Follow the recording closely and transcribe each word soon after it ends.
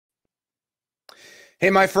Hey,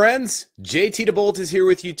 my friends, JT DeBolt is here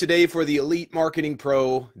with you today for the Elite Marketing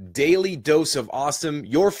Pro Daily Dose of Awesome,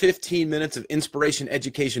 your 15 minutes of inspiration,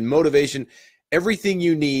 education, motivation, everything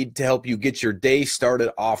you need to help you get your day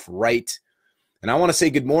started off right. And I want to say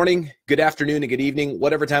good morning, good afternoon, and good evening,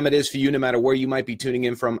 whatever time it is for you, no matter where you might be tuning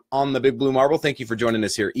in from on the Big Blue Marble. Thank you for joining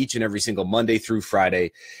us here each and every single Monday through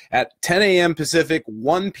Friday at 10 a.m. Pacific,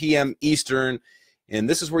 1 p.m. Eastern. And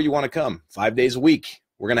this is where you want to come 5 days a week.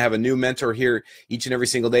 We're going to have a new mentor here each and every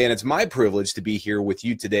single day, and it's my privilege to be here with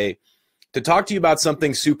you today to talk to you about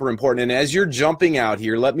something super important. And as you're jumping out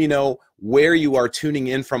here, let me know where you are tuning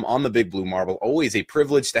in from on the Big Blue Marble. Always a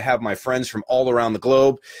privilege to have my friends from all around the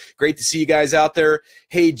globe. Great to see you guys out there.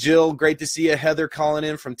 Hey, Jill, great to see you. Heather calling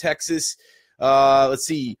in from Texas. Let's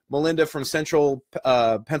see, Melinda from Central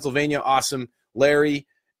Pennsylvania. Awesome. Larry,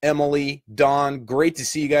 Emily, Dawn, great to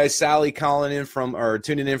see you guys. Sally calling in from, or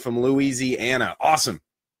tuning in from Louisiana. Awesome.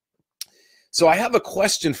 So I have a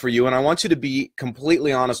question for you, and I want you to be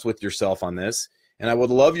completely honest with yourself on this, and I would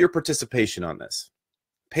love your participation on this.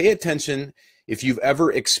 Pay attention if you've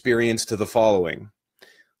ever experienced the following.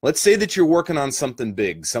 Let's say that you're working on something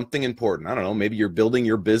big, something important. I don't know, maybe you're building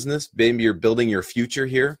your business, maybe you're building your future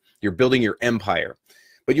here, you're building your empire,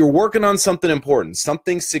 but you're working on something important,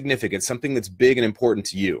 something significant, something that's big and important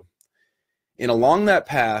to you. And along that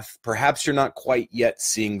path, perhaps you're not quite yet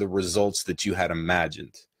seeing the results that you had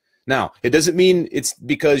imagined. Now, it doesn't mean it's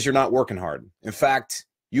because you're not working hard. In fact,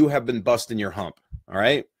 you have been busting your hump, all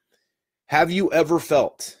right? Have you ever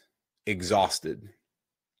felt exhausted,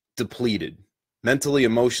 depleted, mentally,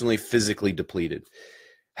 emotionally, physically depleted?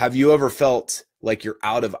 Have you ever felt like you're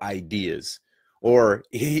out of ideas? Or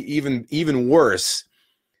even worse,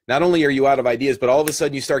 not only are you out of ideas, but all of a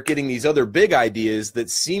sudden you start getting these other big ideas that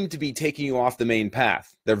seem to be taking you off the main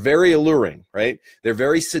path. They're very alluring, right? They're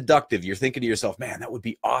very seductive. You're thinking to yourself, man, that would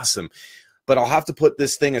be awesome, but I'll have to put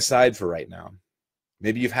this thing aside for right now.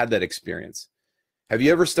 Maybe you've had that experience. Have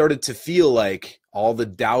you ever started to feel like all the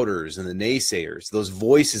doubters and the naysayers, those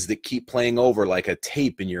voices that keep playing over like a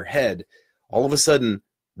tape in your head, all of a sudden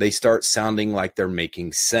they start sounding like they're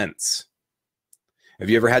making sense? Have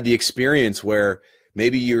you ever had the experience where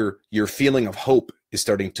maybe your feeling of hope is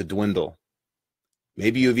starting to dwindle?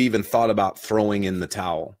 Maybe you've even thought about throwing in the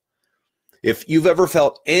towel. If you've ever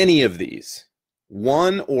felt any of these,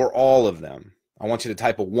 one or all of them, I want you to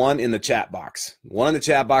type a 1 in the chat box. 1 in the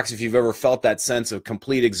chat box if you've ever felt that sense of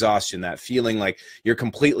complete exhaustion, that feeling like you're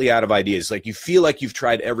completely out of ideas, like you feel like you've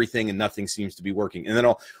tried everything and nothing seems to be working. And then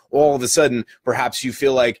all of a sudden, perhaps you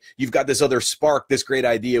feel like you've got this other spark, this great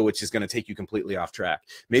idea, which is going to take you completely off track.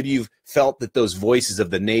 Maybe you've felt that those voices of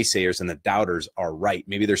the naysayers and the doubters are right.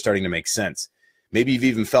 Maybe they're starting to make sense. Maybe you've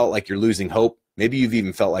even felt like you're losing hope. Maybe you've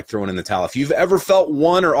even felt like throwing in the towel. If you've ever felt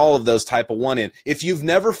one or all of those, type a 1 in. If you've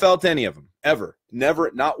never felt any of them, ever,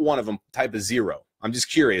 never, not one of them, type a 0. I'm just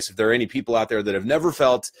curious if there are any people out there that have never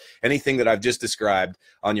felt anything that I've just described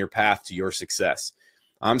on your path to your success.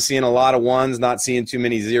 I'm seeing a lot of 1s, not seeing too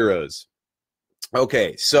many 0s.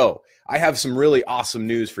 Okay, so I have some really awesome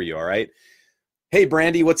news for you, all right? Hey,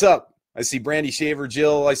 Brandy, what's up? I see Brandy Shaver,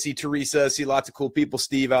 Jill, I see Teresa, I see lots of cool people,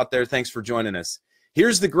 Steve out there. Thanks for joining us.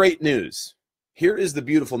 Here's the great news. Here is the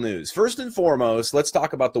beautiful news. First and foremost, let's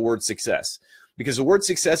talk about the word success, because the word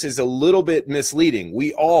success is a little bit misleading.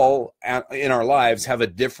 We all in our lives have a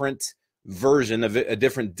different version of it, a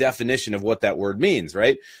different definition of what that word means,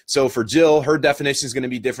 right? So for Jill, her definition is going to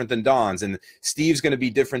be different than Dawn's, and Steve's going to be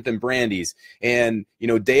different than Brandy's, and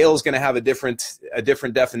Dale's going to have a different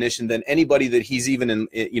definition than anybody that he's even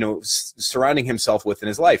surrounding himself with in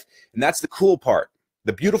his life. And that's the cool part.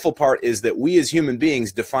 The beautiful part is that we as human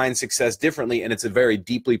beings define success differently, and it's a very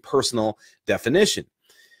deeply personal definition.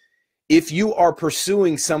 If you are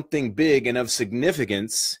pursuing something big and of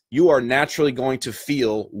significance, you are naturally going to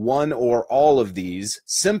feel one or all of these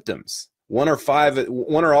symptoms. One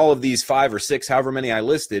or all of these 5 or 6, however many I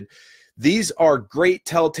listed. These are great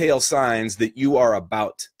telltale signs that you are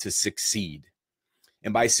about to succeed.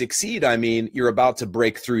 And by succeed, I mean you're about to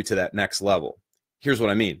break through to that next level. Here's what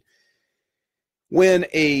I mean. When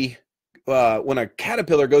a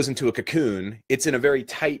caterpillar goes into a cocoon, it's in a very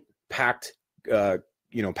tight, packed,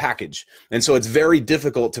 package, and so it's very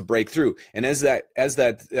difficult to break through. And as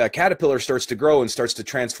that caterpillar starts to grow and starts to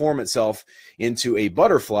transform itself into a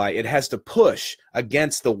butterfly, it has to push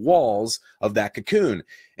against the walls of that cocoon,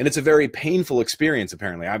 and it's a very painful experience.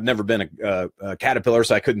 Apparently, I've never been a caterpillar,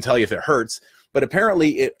 so I couldn't tell you if it hurts, but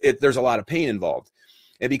apparently there's a lot of pain involved.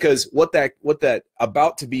 And because what that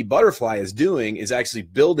about to be butterfly is doing is actually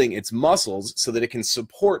building its muscles so that it can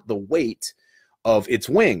support the weight of its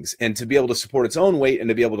wings, and to be able to support its own weight and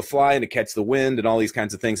to be able to fly and to catch the wind and all these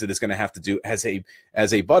kinds of things that it's going to have to do as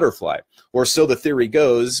a butterfly. Or so the theory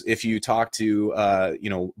goes if you talk to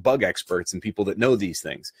bug experts and people that know these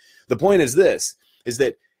things. The point is this, is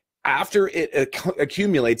that after it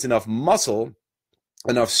accumulates enough muscle,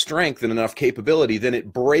 enough strength, and enough capability, then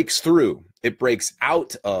it breaks through. It breaks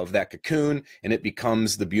out of that cocoon and it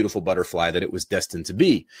becomes the beautiful butterfly that it was destined to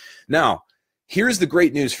be. Now, here's the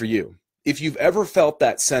great news for you. If you've ever felt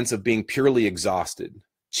that sense of being purely exhausted,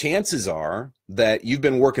 chances are that you've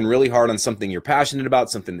been working really hard on something you're passionate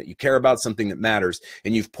about, something that you care about, something that matters,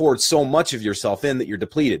 and you've poured so much of yourself in that you're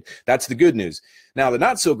depleted. That's the good news. Now, the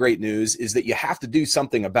not so great news is that you have to do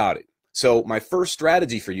something about it. So my first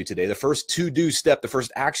strategy for you today, the first to-do step, the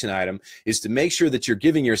first action item, is to make sure that you're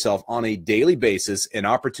giving yourself on a daily basis an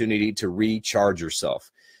opportunity to recharge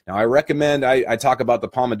yourself. Now, I recommend, I talk about the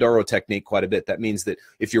Pomodoro technique quite a bit. That means that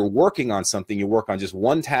if you're working on something, you work on just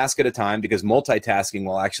one task at a time, because multitasking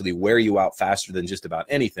will actually wear you out faster than just about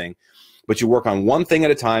anything. But you work on one thing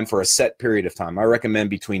at a time for a set period of time. I recommend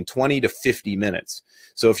between 20 to 50 minutes.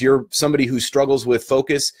 So if you're somebody who struggles with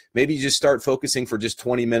focus, maybe you just start focusing for just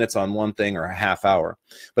 20 minutes on one thing or a half hour.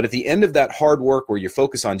 But at the end of that hard work where you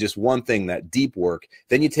focus on just one thing, that deep work,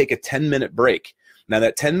 then you take a 10-minute break. Now,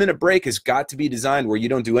 that 10-minute break has got to be designed where you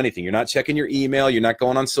don't do anything. You're not checking your email. You're not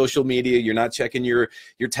going on social media. You're not checking your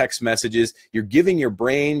text messages. You're giving your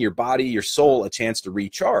brain, your body, your soul a chance to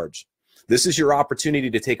recharge. This is your opportunity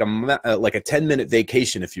to take like a 10-minute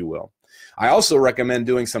vacation, if you will. I also recommend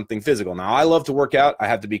doing something physical. Now, I love to work out. I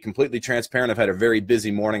have to be completely transparent. I've had a very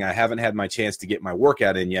busy morning. I haven't had my chance to get my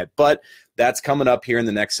workout in yet, but that's coming up here in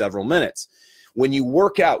the next several minutes. When you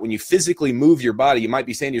work out, when you physically move your body, you might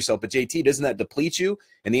be saying to yourself, but JT, doesn't that deplete you?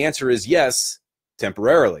 And the answer is yes,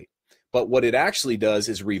 temporarily. But what it actually does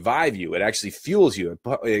is revive you. It actually fuels you.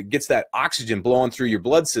 It gets that oxygen blowing through your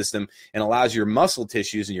blood system and allows your muscle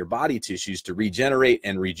tissues and your body tissues to regenerate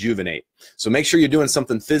and rejuvenate. So make sure you're doing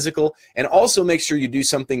something physical, and also make sure you do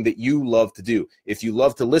something that you love to do. If you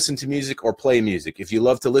love to listen to music or play music, if you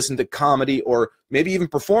love to listen to comedy or maybe even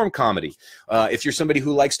perform comedy, if you're somebody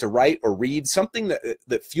who likes to write or read, something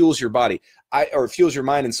that fuels your body or fuels your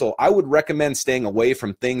mind and soul, I would recommend staying away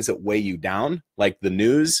from things that weigh you down, like the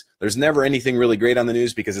news. There's never anything really great on the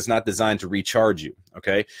news because it's not designed to recharge you,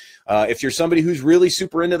 okay? If you're somebody who's really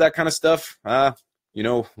super into that kind of stuff,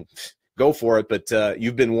 go for it, but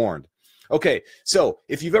you've been warned. Okay, so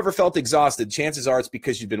if you've ever felt exhausted, chances are it's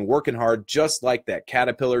because you've been working hard, just like that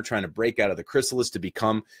caterpillar trying to break out of the chrysalis to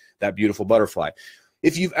become that beautiful butterfly.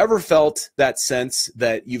 If you've ever felt that sense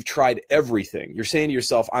that you've tried everything, you're saying to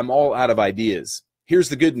yourself, I'm all out of ideas. Here's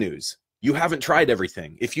the good news. You haven't tried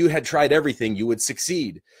everything. If you had tried everything, you would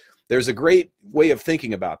succeed. There's a great way of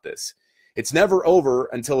thinking about this. It's never over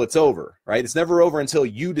until it's over, right? It's never over until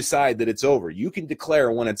you decide that it's over. You can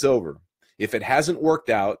declare when it's over. If it hasn't worked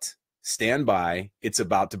out, stand by. It's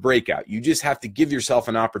about to break out. You just have to give yourself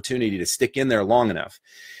an opportunity to stick in there long enough.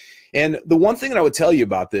 And the one thing that I would tell you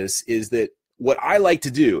about this is that what I like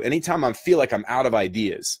to do anytime I feel like I'm out of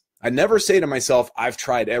ideas, I never say to myself, I've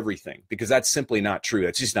tried everything, because that's simply not true.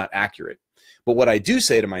 That's just not accurate. But what I do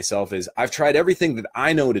say to myself is, I've tried everything that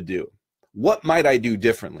I know to do. What might I do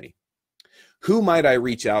differently? Who might I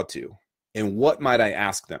reach out to? And what might I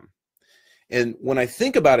ask them? And when I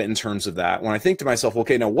think about it in terms of that, when I think to myself,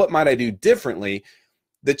 okay, now what might I do differently?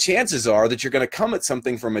 The chances are that you're going to come at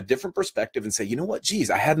something from a different perspective and say, you know what,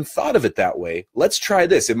 geez, I hadn't thought of it that way. Let's try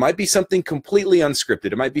this. It might be something completely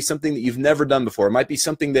unscripted. It might be something that you've never done before. It might be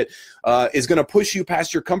something that is going to push you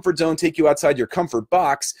past your comfort zone, take you outside your comfort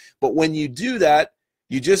box. But when you do that,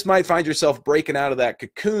 you just might find yourself breaking out of that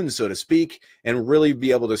cocoon, so to speak, and really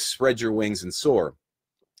be able to spread your wings and soar.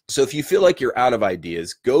 So if you feel like you're out of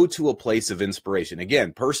ideas, go to a place of inspiration.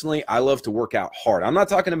 Again, personally, I love to work out hard. I'm not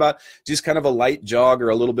talking about just kind of a light jog or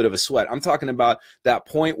a little bit of a sweat. I'm talking about that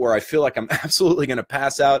point where I feel like I'm absolutely going to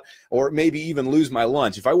pass out or maybe even lose my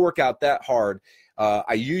lunch. If I work out that hard,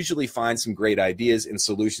 I usually find some great ideas and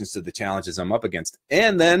solutions to the challenges I'm up against.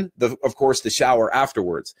 And then, of course, the shower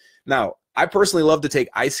afterwards. Now, I personally love to take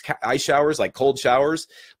ice showers, like cold showers,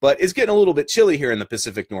 but it's getting a little bit chilly here in the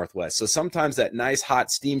Pacific Northwest. So sometimes that nice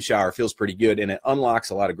hot steam shower feels pretty good, and it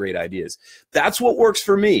unlocks a lot of great ideas. That's what works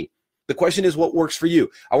for me. The question is, what works for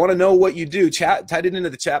you? I want to know what you do. Type it into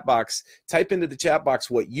the chat box. Type into the chat box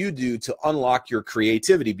what you do to unlock your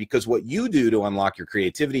creativity, because what you do to unlock your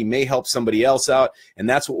creativity may help somebody else out, and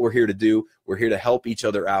that's what we're here to do. We're here to help each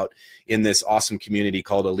other out in this awesome community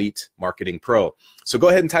called Elite Marketing Pro. So go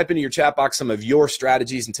ahead and type into your chat box some of your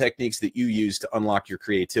strategies and techniques that you use to unlock your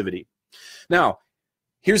creativity. Now,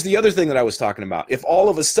 Here's the other thing that I was talking about. If all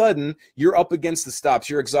of a sudden you're up against the stops,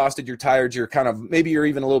 you're exhausted, you're tired, you're kind of, maybe you're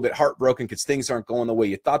even a little bit heartbroken because things aren't going the way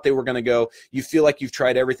you thought they were going to go. You feel like you've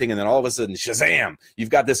tried everything, and then all of a sudden, shazam,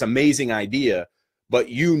 you've got this amazing idea, but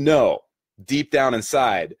you know deep down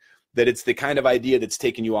inside that it's the kind of idea that's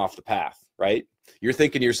taking you off the path, right? You're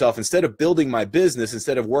thinking to yourself, instead of building my business,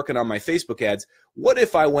 instead of working on my Facebook ads, what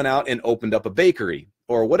if I went out and opened up a bakery?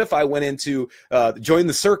 Or what if I went into join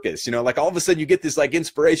the circus? You know, like all of a sudden you get this like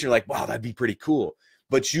inspiration. You're like, wow, that'd be pretty cool.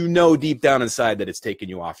 But you know deep down inside that it's taking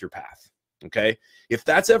you off your path. Okay. If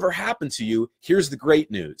that's ever happened to you, here's the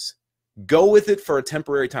great news. Go with it for a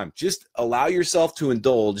temporary time. Just allow yourself to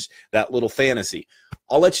indulge that little fantasy.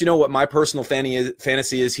 I'll let you know what my personal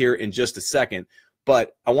fantasy is here in just a second.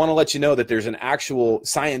 But I want to let you know that there's an actual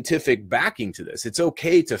scientific backing to this. It's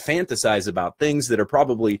okay to fantasize about things that are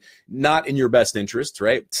probably not in your best interest,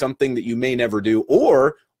 right? Something that you may never do,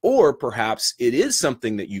 or perhaps it is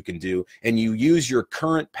something that you can do, and you use your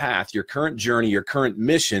current path, your current journey, your current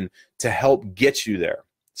mission to help get you there.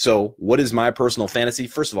 So what is my personal fantasy?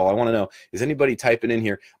 First of all, I want to know, is anybody typing in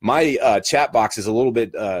here? My chat box is a little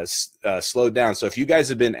bit slowed down. So if you guys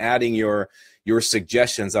have been adding your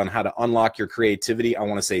suggestions on how to unlock your creativity, I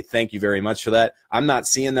want to say thank you very much for that. I'm not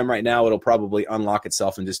seeing them right now. It'll probably unlock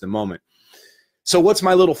itself in just a moment. So what's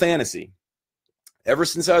my little fantasy? Ever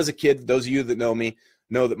since I was a kid, those of you that know me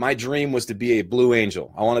know that my dream was to be a Blue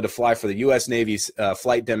Angel. I wanted to fly for the U.S. Navy's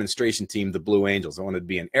flight demonstration team, the Blue Angels. I wanted to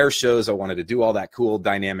be in air shows. I wanted to do all that cool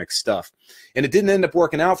dynamic stuff. And it didn't end up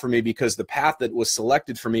working out for me because the path that was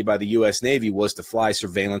selected for me by the U.S. Navy was to fly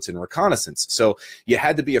surveillance and reconnaissance. So you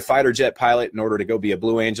had to be a fighter jet pilot in order to go be a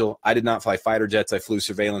Blue Angel. I did not fly fighter jets. I flew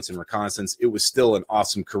surveillance and reconnaissance. It was still an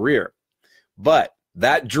awesome career. But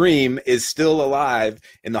that dream is still alive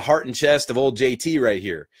in the heart and chest of old JT right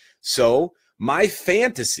here. So my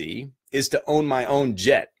fantasy is to own my own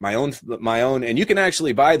jet, my own, and you can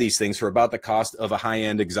actually buy these things for about the cost of a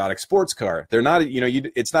high-end exotic sports car. They're not, you know,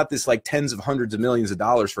 it's not this like tens of hundreds of millions of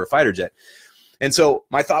dollars for a fighter jet. And so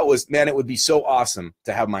my thought was, man, it would be so awesome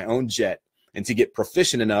to have my own jet and to get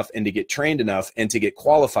proficient enough and to get trained enough and to get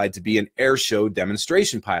qualified to be an air show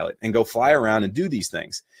demonstration pilot and go fly around and do these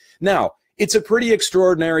things. Now, it's a pretty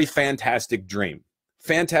extraordinary, fantastic dream.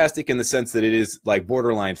 Fantastic in the sense that it is like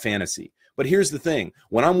borderline fantasy. But here's the thing,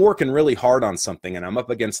 when I'm working really hard on something and I'm up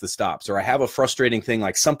against the stops, or I have a frustrating thing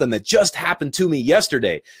like something that just happened to me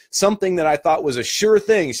yesterday, something that I thought was a sure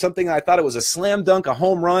thing, something I thought it was a slam dunk, a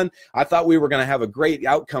home run, I thought we were going to have a great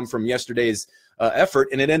outcome from yesterday's effort,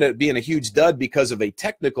 and it ended up being a huge dud because of a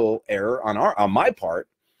technical error on my part,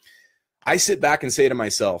 I sit back and say to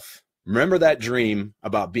myself, remember that dream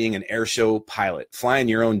about being an air show pilot, flying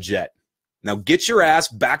your own jet. Now get your ass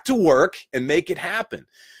back to work and make it happen.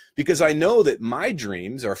 Because I know that my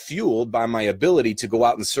dreams are fueled by my ability to go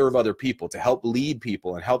out and serve other people, to help lead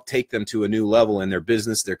people and help take them to a new level in their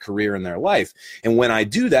business, their career, and their life. And when I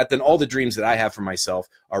do that, then all the dreams that I have for myself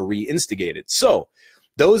are reinstigated. So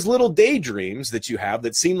those little daydreams that you have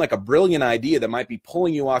that seem like a brilliant idea that might be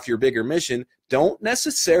pulling you off your bigger mission, don't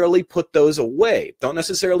necessarily put those away. Don't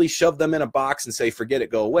necessarily shove them in a box and say, forget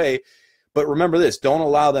it, go away. But remember this, don't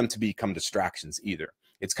allow them to become distractions either.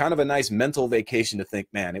 It's kind of a nice mental vacation to think,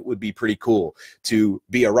 man, it would be pretty cool to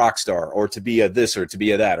be a rock star or to be a this or to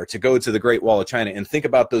be a that or to go to the Great Wall of China, and think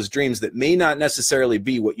about those dreams that may not necessarily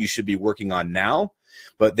be what you should be working on now,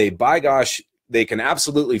 but they, by gosh, they can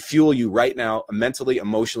absolutely fuel you right now mentally,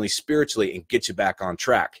 emotionally, spiritually, and get you back on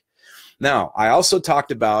track. Now, I also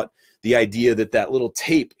talked about the idea that that little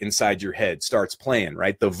tape inside your head starts playing,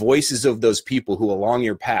 right? The voices of those people who along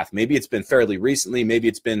your path, maybe it's been fairly recently, maybe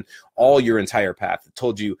it's been all your entire path, that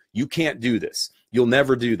told you, you can't do this. You'll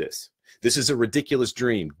never do this. This is a ridiculous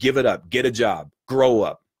dream. Give it up. Get a job. Grow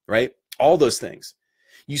up, right? All those things.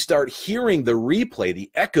 You start hearing the replay, the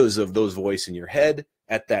echoes of those voices in your head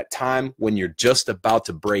at that time when you're just about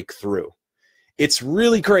to break through. It's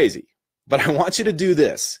really crazy, but I want you to do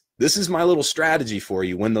this. This is my little strategy for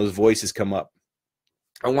you when those voices come up.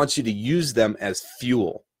 I want you to use them as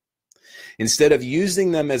fuel. Instead of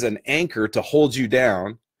using them as an anchor to hold you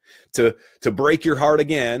down, to break your heart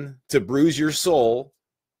again, to bruise your soul,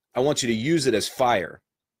 I want you to use it as fire.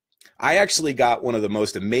 I actually got one of the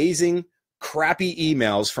most amazing, crappy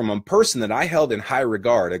emails from a person that I held in high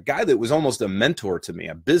regard, a guy that was almost a mentor to me,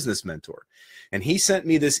 a business mentor. And he sent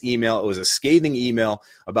me this email. It was a scathing email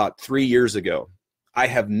about 3 years ago. I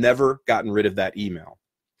have never gotten rid of that email.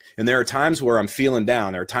 And there are times where I'm feeling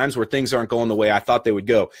down. There are times where things aren't going the way I thought they would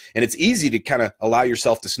go. And it's easy to kind of allow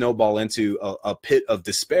yourself to snowball into a pit of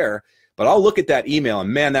despair. But I'll look at that email and,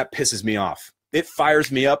 man, that pisses me off. It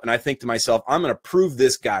fires me up, and I think to myself, I'm going to prove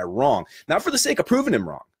this guy wrong. Not for the sake of proving him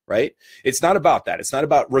wrong, right? It's not about that. It's not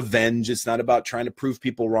about revenge. It's not about trying to prove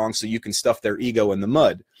people wrong so you can stuff their ego in the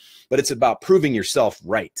mud. But it's about proving yourself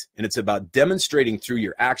right. And it's about demonstrating through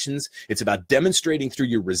your actions. It's about demonstrating through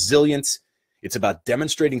your resilience. It's about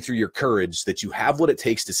demonstrating through your courage that you have what it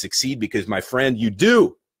takes to succeed, because, my friend, you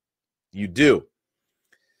do. You do.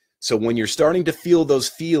 So when you're starting to feel those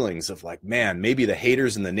feelings of like, man, maybe the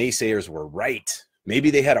haters and the naysayers were right.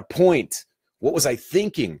 Maybe they had a point. What was I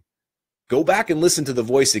thinking? Go back and listen to the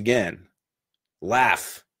voice again.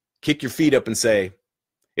 Laugh. Kick your feet up and say,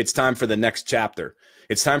 it's time for the next chapter.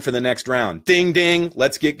 It's time for the next round. Ding, ding.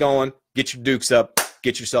 Let's get going. Get your dukes up.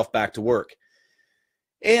 Get yourself back to work.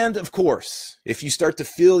 And of course, if you start to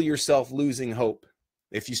feel yourself losing hope,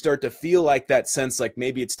 if you start to feel like that sense like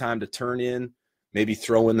maybe it's time to turn in, maybe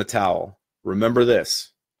throw in the towel, remember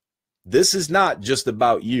this. This is not just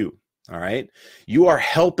about you, all right? You are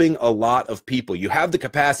helping a lot of people. You have the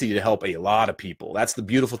capacity to help a lot of people. That's the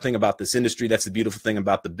beautiful thing about this industry. That's the beautiful thing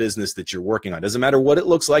about the business that you're working on. Doesn't matter what it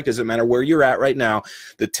looks like. Doesn't matter where you're at right now.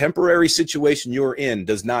 The temporary situation you're in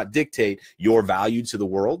does not dictate your value to the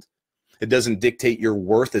world. It doesn't dictate your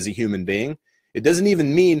worth as a human being. It doesn't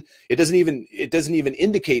even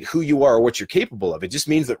indicate who you are or what you're capable of. It just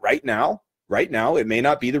means that right now, it may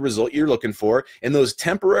not be the result you're looking for. And those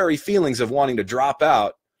temporary feelings of wanting to drop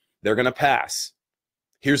out, they're going to pass.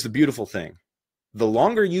 Here's the beautiful thing. The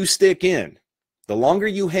longer you stick in, the longer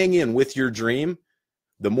you hang in with your dream,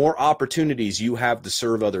 the more opportunities you have to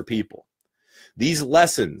serve other people. These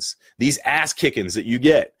lessons, these ass kickings that you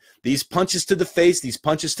get, these punches to the face, these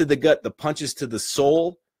punches to the gut, the punches to the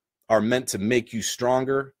soul are meant to make you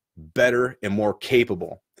stronger, better, and more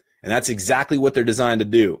capable. And that's exactly what they're designed to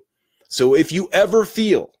do. So if you ever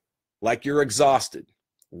feel like you're exhausted,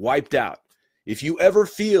 wiped out, if you ever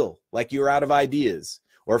feel like you're out of ideas,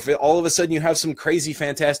 or if all of a sudden you have some crazy,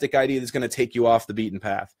 fantastic idea that's going to take you off the beaten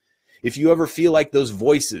path, if you ever feel like those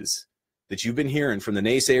voices that you've been hearing from the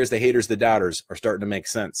naysayers, the haters, the doubters are starting to make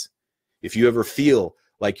sense, if you ever feel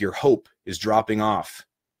like your hope is dropping off,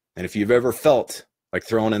 and if you've ever felt like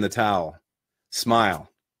throwing in the towel,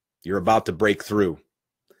 smile. You're about to break through.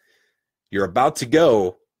 You're about to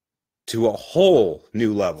go to a whole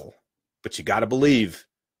new level, but you got to believe,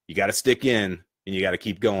 you got to stick in, and you got to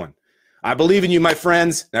keep going. I believe in you, my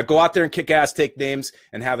friends. Now go out there and kick ass, take names,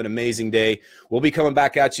 and have an amazing day. We'll be coming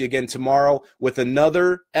back at you again tomorrow with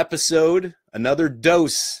another episode, another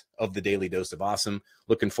dose of the Daily Dose of Awesome.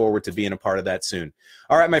 Looking forward to being a part of that soon.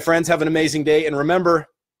 All right, my friends, have an amazing day. And remember,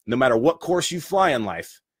 no matter what course you fly in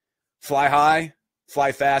life, fly high,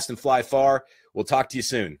 fly fast, and fly far. We'll talk to you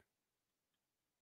soon.